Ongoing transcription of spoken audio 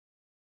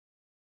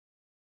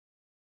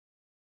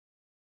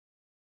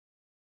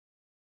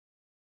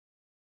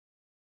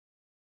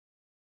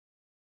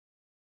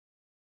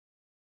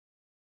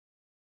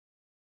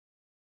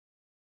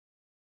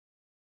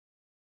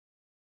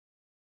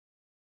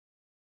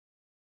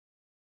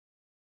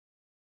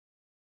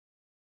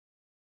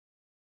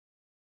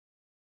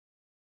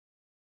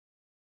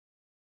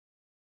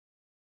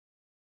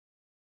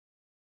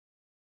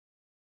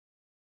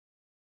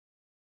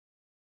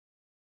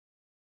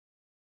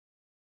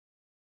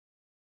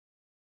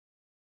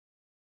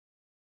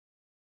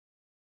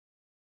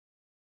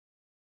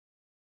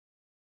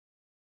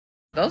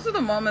Those are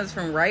the moments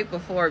from right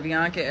before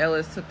Bianca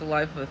Ellis took the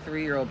life of a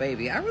 3-year-old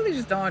baby. I really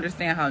just don't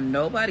understand how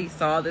nobody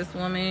saw this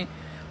woman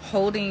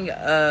holding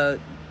a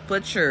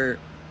butcher,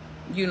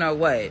 you know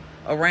what,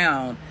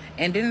 around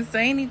and didn't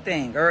say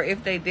anything. Or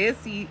if they did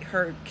see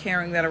her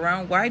carrying that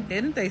around, why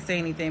didn't they say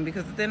anything?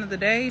 Because at the end of the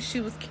day,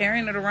 she was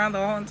carrying it around the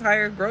whole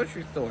entire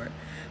grocery store.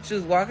 She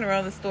was walking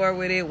around the store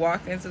with it,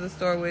 walked into the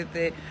store with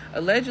it.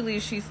 Allegedly,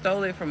 she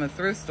stole it from a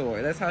thrift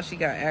store. That's how she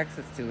got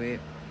access to it.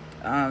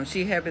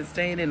 She had been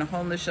staying in a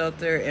homeless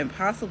shelter and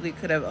possibly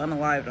could have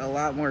unalived a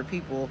lot more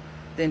people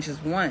than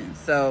just one.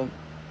 So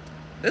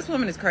this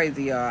woman is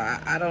crazy, y'all.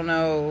 I don't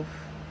know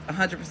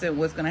 100%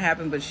 what's going to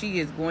happen, but she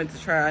is going to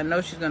try. I know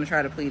she's going to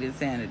try to plead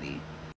insanity.